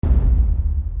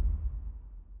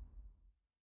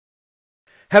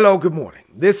Hello, good morning.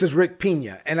 This is Rick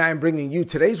Pina, and I am bringing you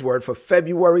today's word for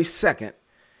February 2nd,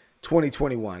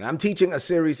 2021. I'm teaching a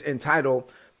series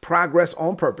entitled Progress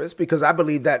on Purpose because I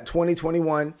believe that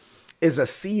 2021 is a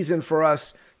season for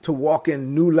us to walk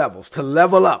in new levels, to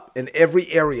level up in every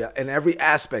area, in every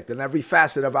aspect, in every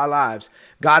facet of our lives.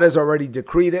 God has already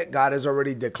decreed it. God has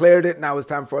already declared it. Now it's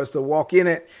time for us to walk in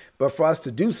it. But for us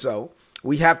to do so,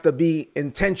 we have to be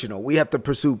intentional. We have to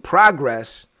pursue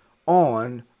progress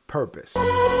on purpose. Now,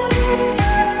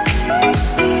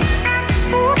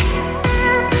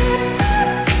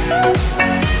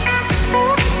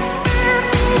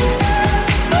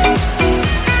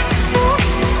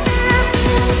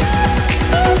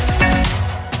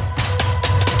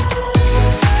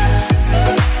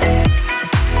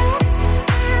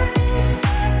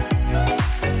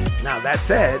 that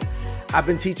said, I've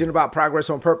been teaching about progress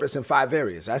on purpose in 5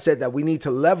 areas. I said that we need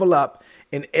to level up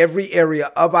in every area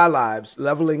of our lives,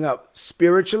 leveling up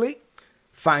spiritually,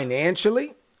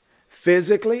 financially,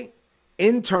 physically,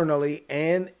 internally,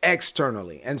 and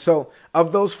externally. And so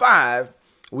of those 5,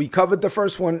 we covered the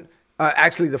first one,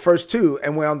 the first 2,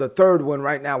 and we're on the third one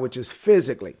right now, which is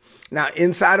physically. Now,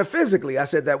 inside of physically, I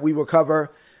said that we will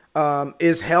cover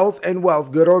is health and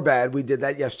wealth good or bad? We did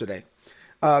that yesterday.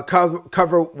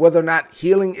 Cover whether or not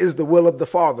healing is the will of the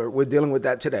Father. We're dealing with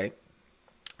that today.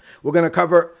 We're going to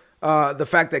cover the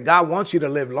fact that God wants you to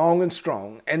live long and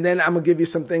strong. And then I'm going to give you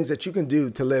some things that you can do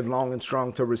to live long and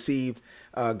strong to receive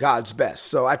God's best.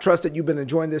 So I trust that you've been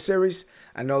enjoying this series.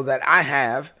 I know that I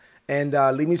have. And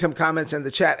leave me some comments in the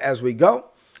chat as we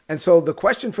go. And so the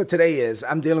question for today is,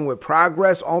 I'm dealing with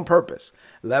progress on purpose,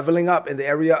 leveling up in the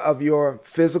area of your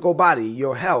physical body,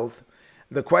 your health.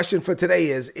 The question for today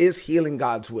is healing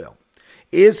God's will?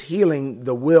 Is healing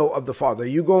the will of the Father? Are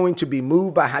you going to be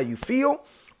moved by how you feel,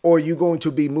 or are you going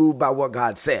to be moved by what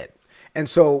God said? And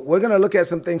so we're going to look at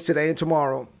some things today and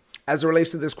tomorrow as it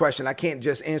relates to this question. I can't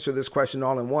just answer this question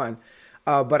all in one,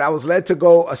 but I was led to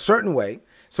go a certain way.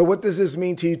 So what does this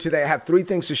mean to you today? I have 3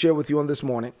 things to share with you on this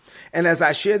morning. And as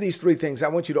I share these 3 things, I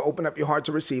want you to open up your heart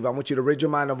to receive. I want you to rid your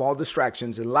mind of all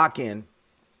distractions and lock in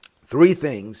 3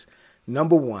 things.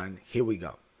 Number 1, here we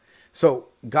go. So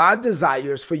God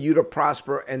desires for you to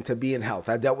prosper and to be in health.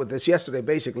 I dealt with this yesterday,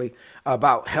 basically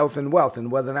about health and wealth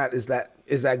and whether or not is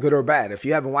that good or bad. If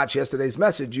you haven't watched yesterday's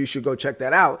message, you should go check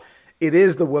that out. It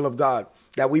is the will of God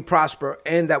that we prosper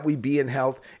and that we be in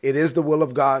health. It is the will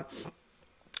of God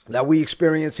that we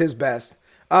experience his best.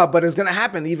 But it's going to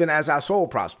happen even as our soul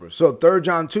prospers. So 3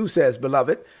 John 2 says,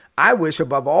 Beloved, I wish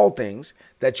above all things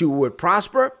that you would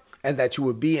prosper and that you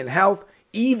would be in health,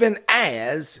 even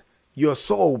as your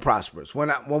soul prospers.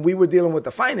 When we were dealing with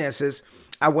the finances,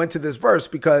 I went to this verse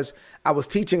because I was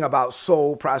teaching about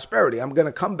soul prosperity. I'm going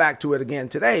to come back to it again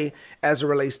today as it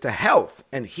relates to health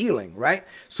and healing, right?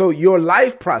 So your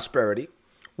life prosperity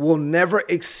will never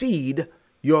exceed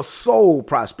your soul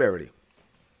prosperity.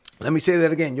 Let me say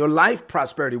that again. Your life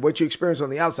prosperity, what you experience on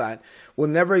the outside, will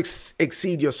never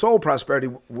exceed your soul prosperity,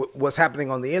 what's happening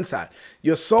on the inside.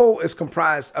 Your soul is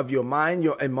comprised of your mind,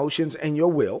 your emotions, and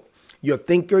your will. Your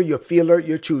thinker, your feeler,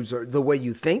 your chooser, the way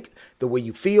you think, the way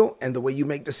you feel, and the way you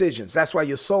make decisions. That's why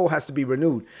your soul has to be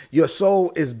renewed. Your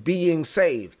soul is being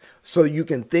saved so you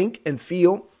can think and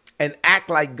feel and act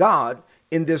like God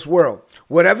in this world.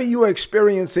 Whatever you are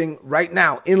experiencing right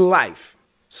now in life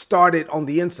started on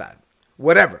the inside.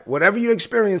 Whatever you're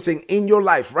experiencing in your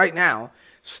life right now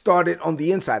started on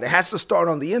the inside. It has to start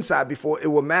on the inside before it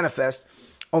will manifest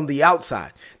on the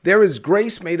outside. There is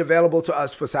grace made available to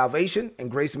us for salvation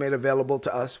and grace made available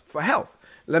to us for health.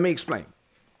 Let me explain.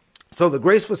 So the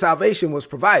grace for salvation was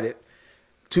provided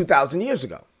 2,000 years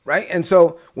ago, right? And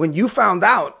so when you found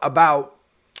out about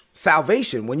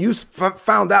salvation, when you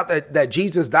found out that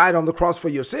Jesus died on the cross for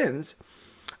your sins,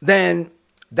 then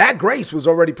that grace was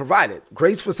already provided.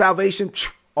 Grace for salvation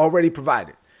already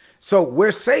provided. So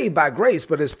we're saved by grace,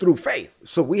 but it's through faith.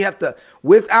 So we have to,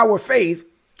 with our faith,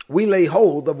 we lay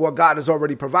hold of what God has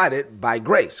already provided by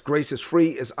grace. Grace is free,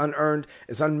 it's unearned,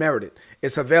 it's unmerited.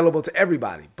 It's available to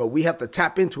everybody, but we have to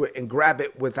tap into it and grab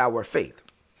it with our faith.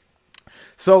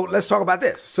 So let's talk about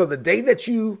this. So the day that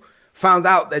you found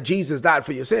out that Jesus died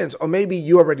for your sins, or maybe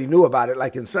you already knew about it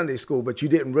like in Sunday school, but you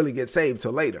didn't really get saved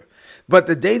till later. But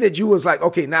the day that you was like,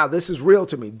 okay, now this is real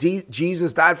to me.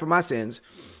 Jesus died for my sins,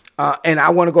 and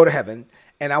I want to go to heaven,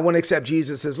 and I want to accept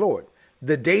Jesus as Lord.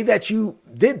 The day that you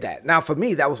did that, now for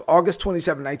me, that was August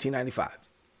 27, 1995.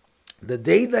 The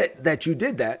day that you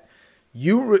did that,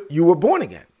 you were born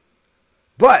again.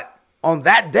 But on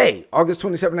that day, August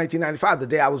 27, 1995, the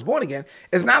day I was born again,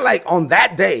 it's not like on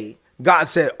that day, God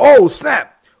said, oh,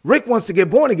 snap, Rick wants to get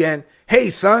born again. Hey,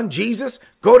 son, Jesus,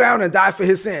 go down and die for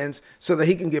his sins so that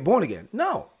he can get born again.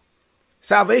 No.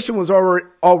 Salvation was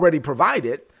already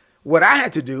provided. What I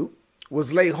had to do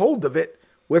was lay hold of it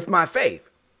with my faith.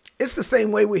 It's the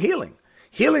same way with healing.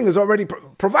 Healing is already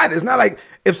provided. It's not like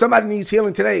if somebody needs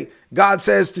healing today, God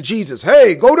says to Jesus,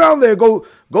 hey, go down there, go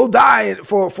die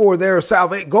for their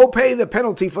salvation. Go pay the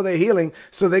penalty for their healing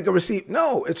so they can receive.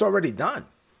 No, it's already done.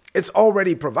 It's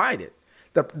already provided.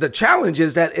 The challenge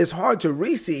is that it's hard to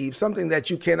receive something that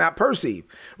you cannot perceive,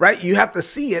 right? You have to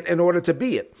see it in order to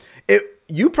be it.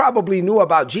 You probably knew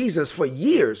about Jesus for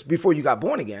years before you got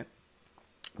born again,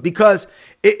 because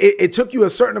it took you a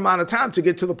certain amount of time to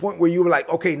get to the point where you were like,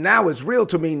 okay, now it's real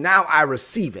to me. Now I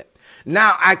receive it.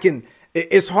 Now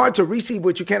it's hard to receive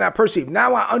what you cannot perceive.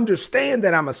 Now I understand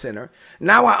that I'm a sinner.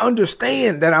 Now I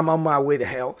understand that I'm on my way to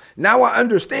hell. Now I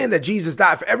understand that Jesus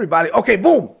died for everybody. Okay,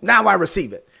 boom. Now I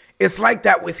receive it. It's like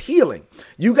that with healing.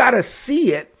 You got to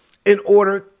see it in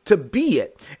order to be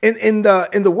it. In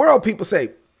the world, people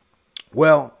say,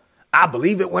 well, I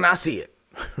believe it when I see it.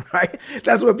 Right?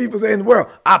 That's what people say in the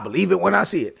world. I believe it when I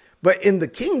see it. But in the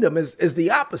kingdom is the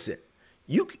opposite.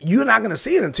 You're not going to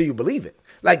see it until you believe it.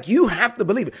 Like, you have to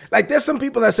believe it. Like, there's some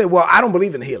people that say, well, I don't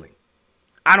believe in healing.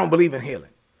 I don't believe in healing.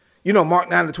 You know, Mark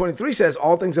 9:23 says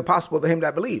all things are possible to him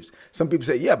that believes. Some people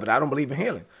say, yeah, but I don't believe in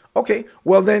healing. Okay,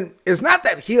 well, then it's not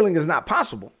that healing is not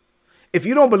possible. If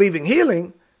you don't believe in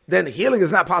healing, then healing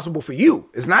is not possible for you.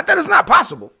 It's not that it's not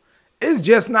possible. It's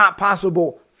just not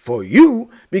possible for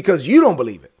you because you don't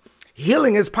believe it.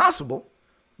 Healing is possible,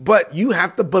 but you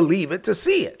have to believe it to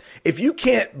see it. If you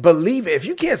can't believe it, if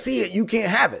you can't see it, you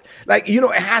can't have it. Like, you know,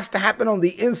 it has to happen on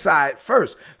the inside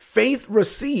first. Faith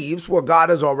receives what God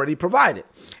has already provided.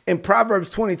 In Proverbs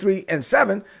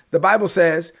 23:7, the Bible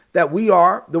says that we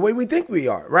are the way we think we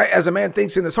are, right? As a man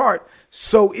thinks in his heart,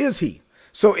 so is he.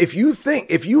 So if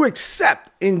you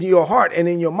accept in your heart and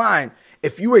in your mind,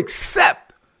 if you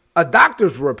accept a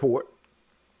doctor's report,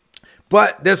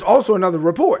 but there's also another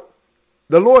report,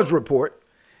 the Lord's report.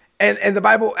 And the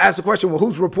Bible asks the question, well,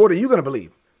 whose report are you going to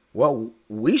believe? Well,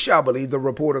 we shall believe the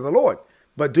report of the Lord.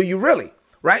 But do you really,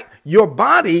 right? Your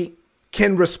body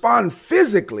can respond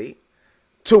physically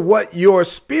to what your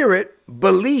spirit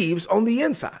believes on the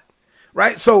inside,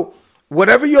 right? So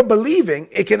whatever you're believing,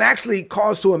 it can actually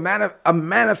cause to a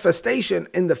manifestation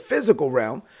in the physical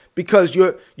realm because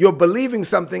you're believing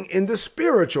something in the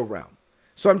spiritual realm.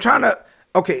 So I'm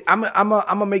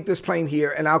gonna make this plain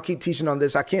here, and I'll keep teaching on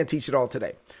this. I can't teach it all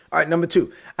today. All right, number 2,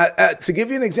 to give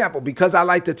you an example, because I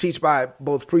like to teach by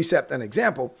both precept and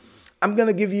example, I'm going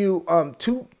to give you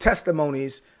 2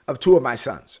 testimonies of 2 of my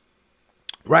sons,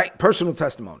 right? Personal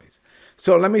testimonies.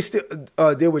 So let me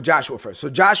deal with Joshua first. So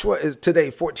Joshua is today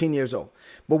 14 years old.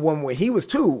 But when he was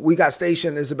 2, we got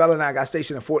stationed, Isabella and I got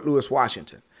stationed in Fort Lewis,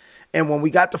 Washington. And when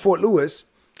we got to Fort Lewis,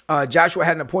 Joshua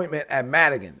had an appointment at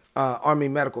Madigan Army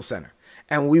Medical Center.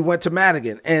 And we went to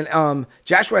Madigan, and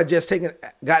Joshua had just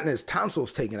gotten his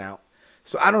tonsils taken out.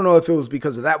 So I don't know if it was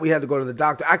because of that we had to go to the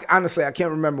doctor. Honestly, I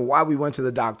can't remember why we went to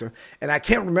the doctor, and I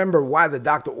can't remember why the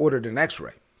doctor ordered an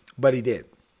x-ray, but he did.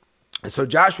 And so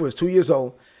Joshua is 2 years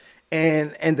old,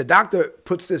 and the doctor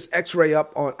puts this x-ray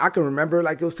up on, I can remember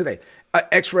like it was today, an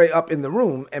x-ray up in the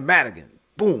room at Madigan.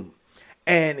 Boom.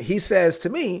 And he says to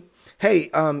me, hey,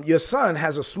 your son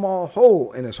has a small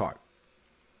hole in his heart.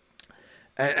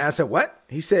 And I said, what?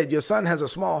 He said, your son has a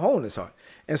small hole in his heart.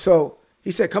 And so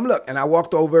he said, come look. And I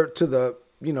walked over to the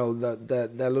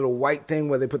little white thing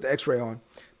where they put the x-ray on,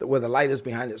 where the light is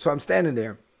behind it. So I'm standing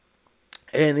there.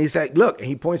 And he's like, look, and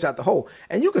he points out the hole.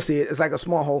 And you can see it. It's like a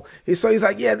small hole. He's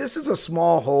like, yeah, this is a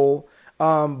small hole.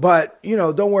 But,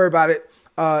 don't worry about it.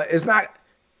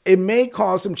 It may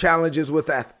cause some challenges with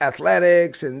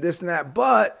athletics and this and that.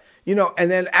 But,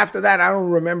 and then after that, I don't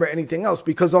remember anything else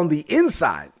because on the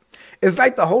inside, it's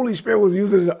like the Holy Spirit was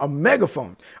using a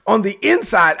megaphone. On the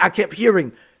inside, I kept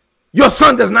hearing, your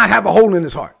son does not have a hole in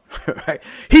his heart. Right?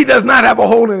 He does not have a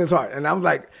hole in his heart. And I'm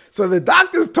like, so the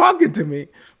doctor's talking to me,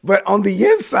 but on the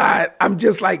inside, I'm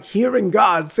just like hearing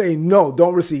God saying, no,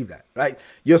 don't receive that. Right?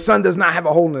 Your son does not have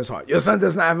a hole in his heart. Your son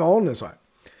does not have a hole in his heart.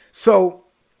 So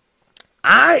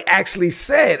I actually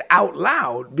said out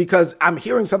loud, because I'm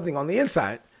hearing something on the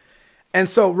inside. And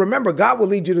so remember, God will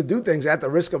lead you to do things at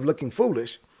the risk of looking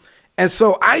foolish. And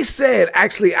so I said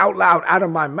actually out loud out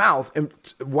of my mouth, and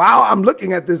while I'm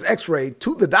looking at this x-ray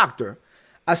to the doctor,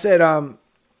 I said,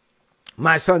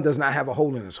 my son does not have a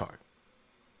hole in his heart.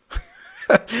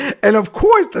 And of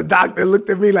course, the doctor looked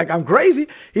at me like I'm crazy.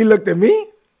 He looked at me,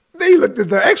 then he looked at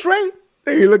the x-ray,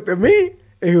 then he looked at me,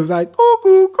 And he was like,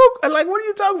 cuckoo, cuckoo. I'm like, what are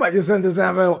you talking about? Your son doesn't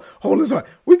have a hole in his heart.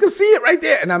 We can see it right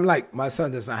there. And I'm like, my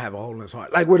son does not have a hole in his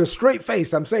heart. Like with a straight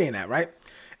face, I'm saying that, right?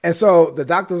 And so the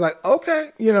doctor was like,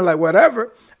 okay, like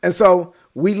whatever. And so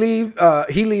we leave,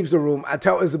 he leaves the room. I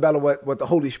tell Isabella what the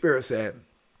Holy Spirit said,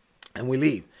 and we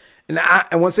leave.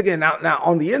 And once again, now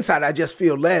on the inside, I just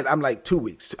feel led. I'm like 2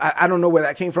 weeks. I don't know where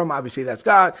that came from. Obviously, that's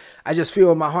God. I just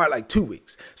feel in my heart like 2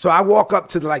 weeks. So I walk up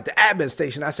to the admin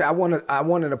station. I say, I want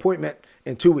an appointment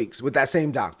in 2 weeks with that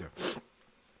same doctor.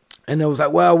 And it was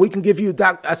like, well, we can give you a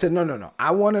doctor. I said, no.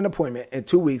 I want an appointment in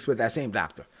 2 weeks with that same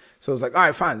doctor. So it was like, all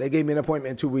right, fine. They gave me an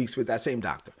appointment in 2 weeks with that same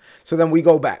doctor. So then we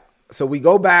go back. So we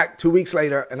go back 2 weeks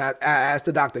later, and I asked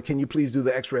the doctor, can you please do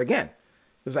the x-ray again?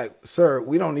 He was like, sir,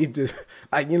 we don't need to,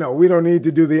 we don't need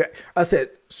to do the, I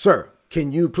said, sir,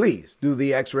 can you please do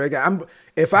the x-ray again?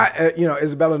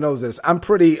 Isabella knows this. I'm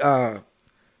pretty,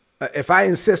 if I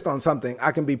insist on something,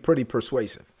 I can be pretty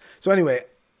persuasive. So anyway,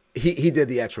 he did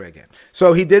the x-ray again.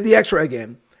 So he did the x-ray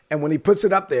again. And when he puts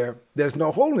it up there, there's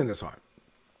no hole in his heart.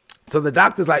 So the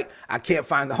doctor's like, I can't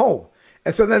find the hole.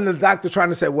 And so then the doctor trying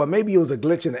to say, well, maybe it was a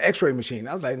glitch in the x-ray machine.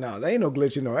 I was like, no, there ain't no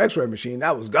glitch in no x-ray machine.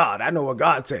 That was God. I know what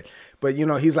God said. But,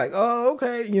 he's like, oh,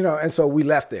 okay. And so we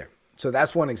left there. So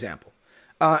that's one example.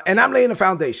 And I'm laying the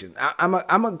foundation. I'm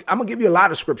going to give you a lot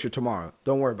of scripture tomorrow.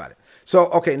 Don't worry about it. So,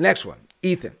 okay, next one,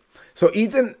 Ethan. So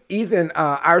Ethan,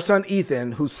 our son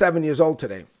Ethan, who's 7 years old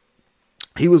today,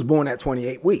 he was born at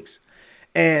 28 weeks.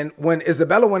 And when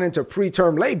Isabella went into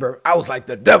preterm labor, I was like,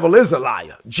 the devil is a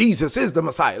liar. Jesus is the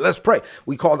Messiah. Let's pray.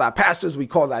 We called our pastors. We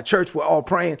called our church. We're all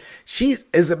praying.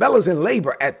 Isabella's in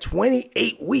labor at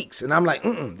 28 weeks. And I'm like,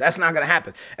 that's not going to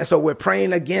happen. And so we're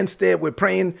praying against it. We're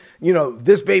praying,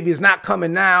 this baby is not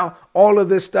coming now. All of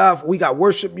this stuff. We got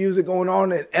worship music going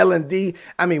on at L&D.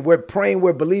 I mean, we're praying.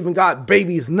 We're believing God.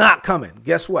 Baby's not coming.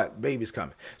 Guess what? Baby's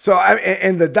coming. So,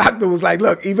 and the doctor was like,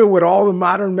 look, even with all the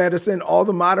modern medicine, all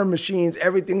the modern machines,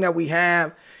 everything that we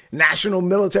have, National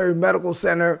Military Medical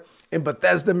Center in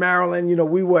Bethesda, Maryland,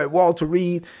 we were at Walter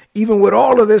Reed, even with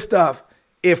all of this stuff,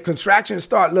 if contractions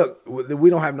start, look, we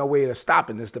don't have no way of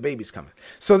stopping this. The baby's coming.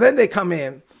 So then they come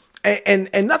in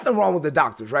and nothing wrong with the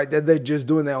doctors, right? They're just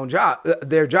doing their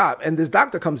job. And this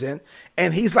doctor comes in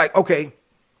and he's like, okay,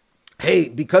 hey,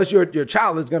 because your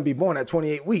child is going to be born at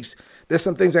 28 weeks, there's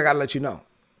some things I got to let you know.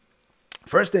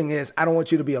 First thing is, I don't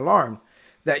want you to be alarmed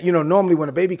that, normally when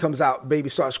a baby comes out, baby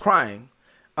starts crying.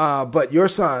 But your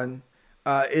son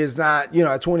is not,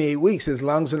 at 28 weeks, his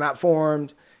lungs are not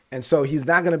formed. And so he's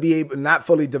not going to be not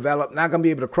fully developed, not going to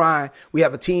be able to cry. We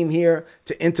have a team here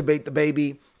to intubate the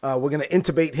baby. We're going to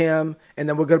intubate him, and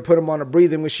then we're going to put him on a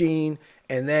breathing machine.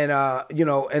 And then,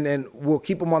 and then we'll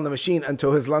keep him on the machine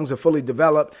until his lungs are fully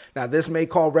developed. Now, this may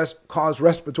cause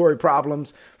respiratory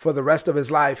problems for the rest of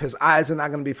his life. His eyes are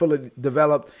not going to be fully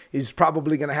developed. He's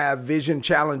probably going to have vision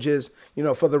challenges,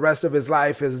 for the rest of his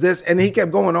life. Is this? And he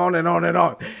kept going on and on and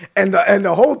on. And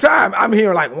the whole time I'm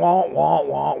hearing like, wah, wah,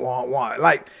 wah, wah, wah.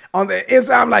 Like on the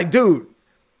inside, I'm like, dude,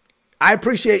 I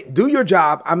appreciate, do your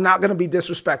job. I'm not going to be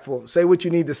disrespectful. Say what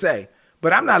you need to say.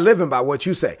 But I'm not living by what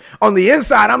you say. On the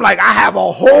inside, I'm like, I have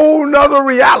a whole nother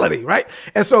reality, right?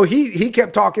 And so he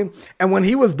kept talking. And when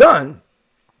he was done.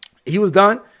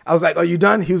 I was like, are you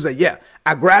done? He was like, yeah.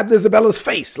 I grabbed Isabella's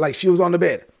face like she was on the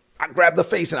bed. I grabbed the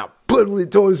face and I put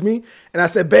it towards me. And I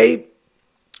said, babe,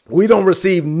 we don't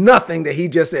receive nothing that he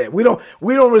just said. We don't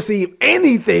receive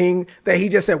anything that he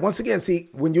just said. Once again, see,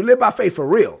 when you live by faith for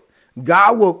real,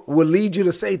 God will lead you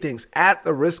to say things at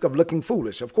the risk of looking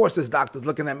foolish. Of course, this doctor's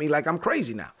looking at me like I'm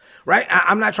crazy now, right?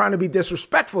 I'm not trying to be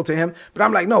disrespectful to him, but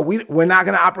I'm like, no, we're not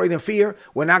going to operate in fear.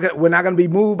 We're not going to be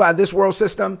moved by this world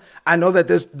system. I know that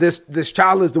this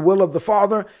child is the will of the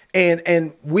Father,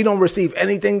 and we don't receive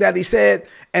anything that he said.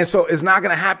 And so it's not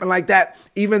going to happen like that.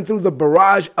 Even through the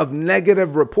barrage of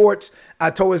negative reports, I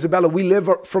told Isabella, we live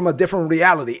from a different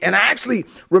reality. And I actually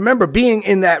remember being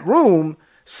in that room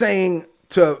saying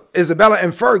to Isabella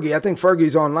and Fergie, I think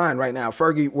Fergie's online right now.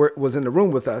 Fergie was in the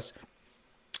room with us,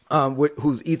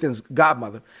 who's Ethan's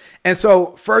godmother. And so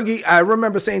Fergie, I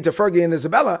remember saying to Fergie and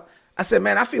Isabella, I said,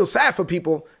 man, I feel sad for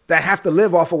people that have to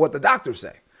live off of what the doctors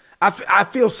say. I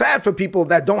feel sad for people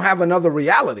that don't have another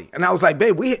reality. And I was like,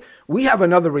 babe, we have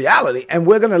another reality, and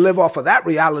we're going to live off of that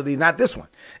reality, not this one.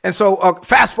 And so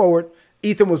fast forward,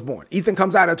 Ethan was born. Ethan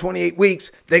comes out at 28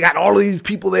 weeks. They got all of these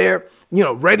people there,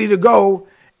 ready to go.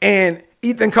 And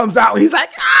Ethan comes out and he's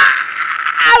like,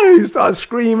 ah! He starts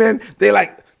screaming.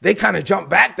 They kind of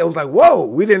jumped back. They was like, whoa,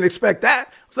 we didn't expect that.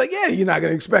 I was like, yeah, you're not going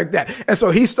to expect that. And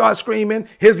so he starts screaming.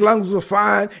 His lungs were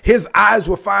fine. His eyes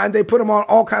were fine. They put him on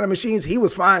all kind of machines. He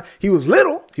was fine. He was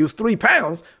little. He was 3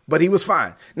 pounds, but he was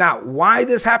fine. Now, why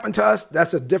this happened to us,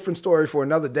 that's a different story for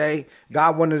another day.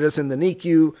 God wanted us in the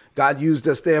NICU. God used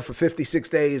us there for 56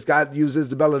 days. God used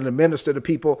Isabella to minister to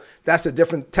people. That's a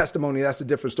different testimony. That's a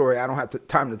different story. I don't have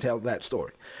time to tell that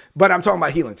story. But I'm talking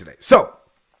about healing today. So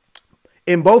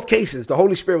in both cases, the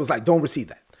Holy Spirit was like, don't receive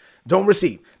that. Don't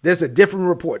receive. There's a different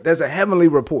report. There's a heavenly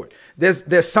report.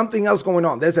 There's something else going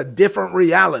on. There's a different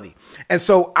reality. And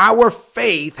so our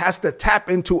faith has to tap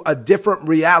into a different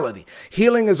reality.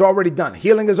 Healing is already done.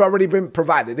 Healing has already been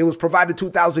provided. It was provided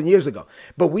 2,000 years ago,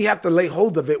 but we have to lay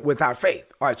hold of it with our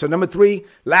faith. All right. So number 3,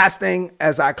 last thing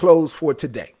as I close for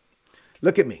today.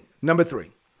 Look at me. Number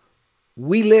 3,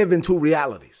 we live in 2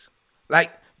 realities.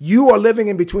 Like, you are living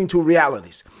in between 2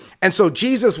 realities. And so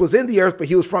Jesus was in the earth, but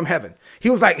he was from heaven.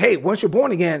 He was like, hey, once you're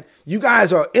born again, you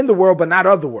guys are in the world, but not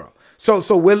of the world.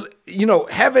 So we'll,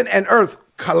 heaven and earth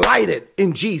collided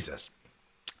in Jesus.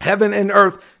 Heaven and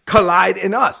earth collide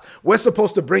in us. We're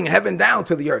supposed to bring heaven down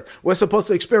to the earth. We're supposed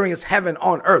to experience heaven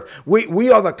on earth. We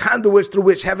are the conduits through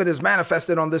which heaven is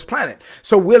manifested on this planet.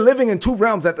 So we're living in 2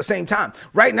 realms at the same time.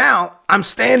 Right now, I'm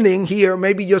standing here.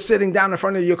 Maybe you're sitting down in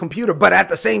front of your computer, but at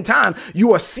the same time,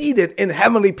 you are seated in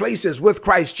heavenly places with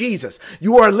Christ Jesus.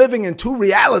 You are living in 2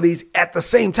 realities at the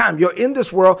same time. You're in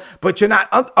this world, but you're not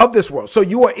of this world. So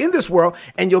you are in this world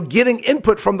and you're getting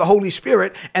input from the Holy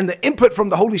Spirit, and the input from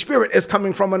the Holy Spirit is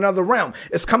coming from another realm.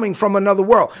 It's coming from another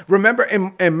world. Remember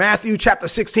in Matthew chapter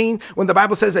 16, when the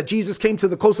Bible says that Jesus came to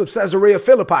the coast of Caesarea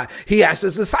Philippi, he asked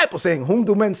his disciples saying, whom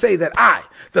do men say that I,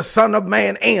 the Son of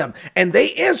Man, am? And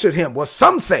they answered him, well,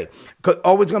 some say,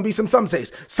 always going to be some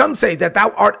says, some say that thou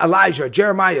art Elijah,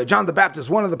 Jeremiah, John the Baptist,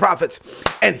 one of the prophets.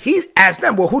 And he asked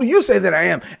them, well, who do you say that I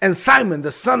am? And Simon,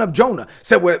 the son of Jonah,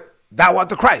 said, well, thou art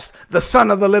the Christ, the Son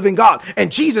of the living God.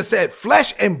 And Jesus said,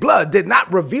 flesh and blood did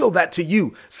not reveal that to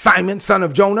you, Simon, son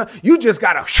of Jonah. You just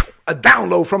got a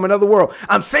download from another world.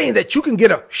 I'm saying that you can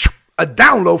get a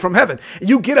download from heaven.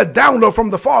 You get a download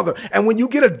from the Father. And when you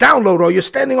get a download, or you're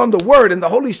standing on the word and the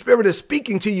Holy Spirit is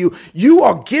speaking to you, you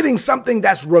are getting something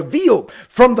that's revealed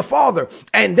from the Father.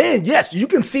 And then, yes, you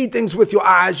can see things with your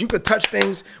eyes. You can touch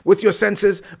things with your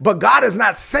senses, but God is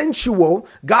not sensual.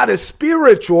 God is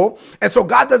spiritual. And so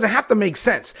God doesn't have to make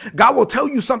sense. God will tell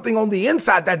you something on the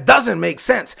inside that doesn't make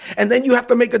sense. And then you have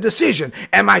to make a decision.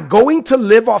 Am I going to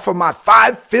live off of my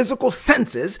 5 physical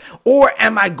senses, or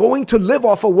am I going to live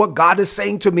off of what God is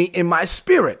saying to me in my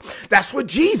spirit? That's what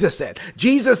Jesus said.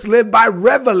 Jesus lived by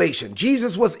revelation.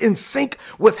 Jesus was in sync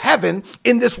with heaven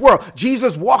in this world.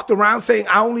 Jesus walked around saying,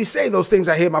 I only say those things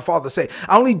I hear my Father say.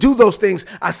 I only do those things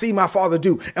I see my Father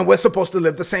do. And we're supposed to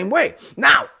live the same way.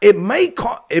 Now, it may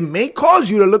cause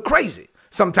you to look crazy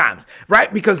sometimes,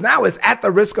 right? Because now it's at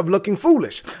the risk of looking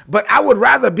foolish. But I would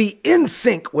rather be in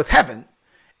sync with heaven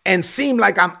and seem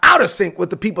like I'm out of sync with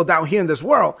the people down here in this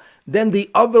world than the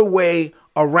other way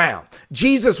around.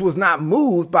 Jesus was not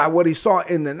moved by what he saw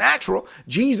in the natural.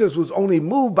 Jesus was only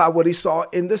moved by what he saw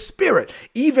in the spirit,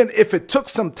 even if it took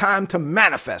some time to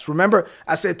manifest. Remember,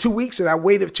 I said 2 weeks and I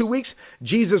waited 2 weeks.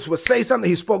 Jesus would say something.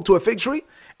 He spoke to a fig tree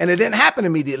and it didn't happen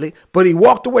immediately, but he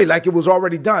walked away like it was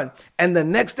already done. And the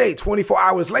next day, 24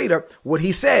 hours later, what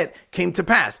he said came to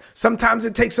pass. Sometimes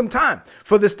it takes some time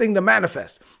for this thing to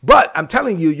manifest. But I'm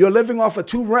telling you, you're living off of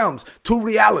 2 realms, 2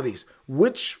 realities.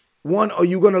 Which one are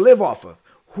you going to live off of?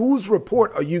 Whose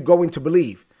report are you going to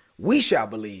believe? We shall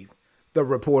believe the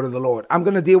report of the Lord. I'm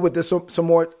going to deal with this some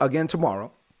more again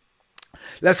tomorrow.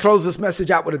 Let's close this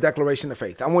message out with a declaration of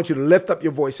faith. I want you to lift up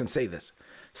your voice and say this.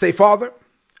 Say, Father,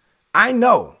 I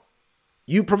know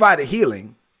you provided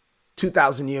healing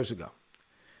 2,000 years ago.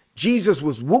 Jesus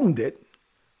was wounded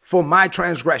for my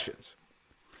transgressions.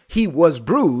 He was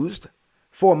bruised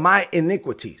for my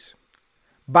iniquities.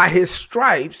 By his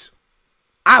stripes,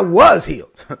 I was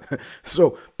healed.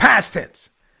 So past tense,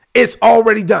 it's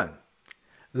already done.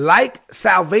 Like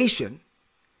salvation,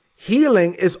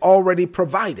 healing is already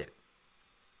provided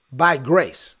by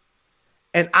grace,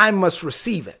 and I must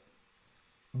receive it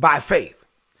by faith.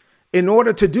 In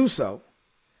order to do so,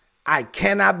 I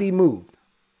cannot be moved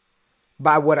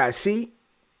by what I see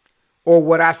or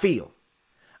what I feel.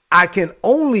 I can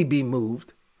only be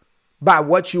moved by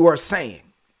what you are saying.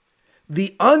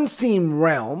 The unseen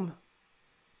realm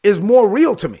is more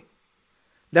real to me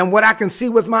than what I can see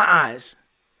with my eyes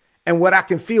and what I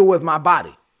can feel with my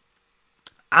body.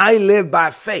 I live by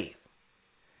faith,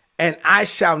 and I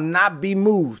shall not be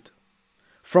moved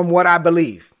from what I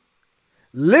believe.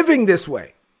 Living this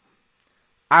way,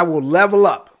 I will level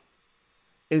up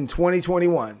in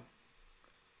 2021,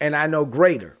 and I know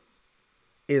greater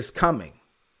is coming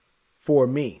for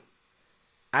me.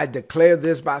 I declare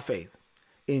this by faith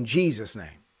in Jesus' name.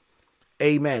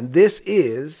 Amen. This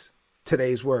is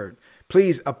today's word.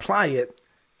 Please apply it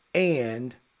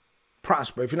and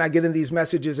prosper. If you're not getting these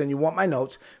messages and you want my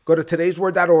notes, go to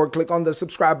todaysword.org, click on the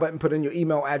subscribe button, put in your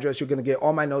email address. You're going to get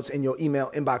all my notes in your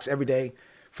email inbox every day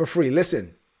for free.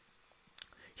 Listen,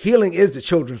 healing is the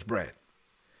children's bread.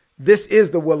 This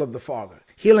is the will of the Father.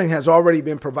 Healing has already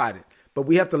been provided, but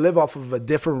we have to live off of a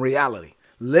different reality.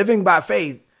 Living by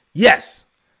faith, yes,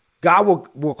 God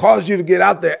will cause you to get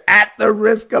out there at the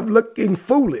risk of looking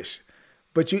foolish.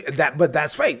 But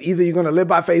that's faith. Either you're going to live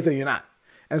by faith or you're not.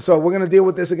 And so we're going to deal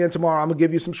with this again tomorrow. I'm going to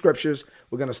give you some scriptures.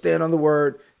 We're going to stand on the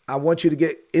word. I want you to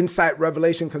get insight,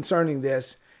 revelation concerning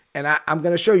this. And I'm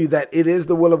going to show you that it is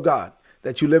the will of God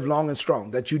that you live long and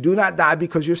strong, that you do not die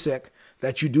because you're sick,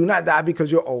 that you do not die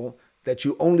because you're old, that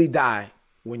you only die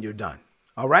when you're done.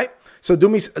 All right. So do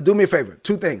me a favor.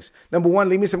 Two things. Number one,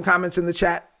 leave me some comments in the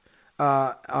chat.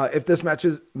 If this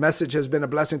message has been a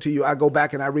blessing to you, I go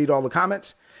back and I read all the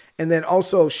comments. And then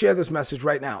also share this message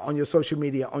right now on your social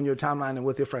media, on your timeline, and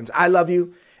with your friends. I love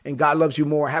you and God loves you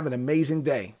more. Have an amazing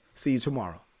day. See you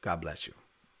tomorrow. God bless you.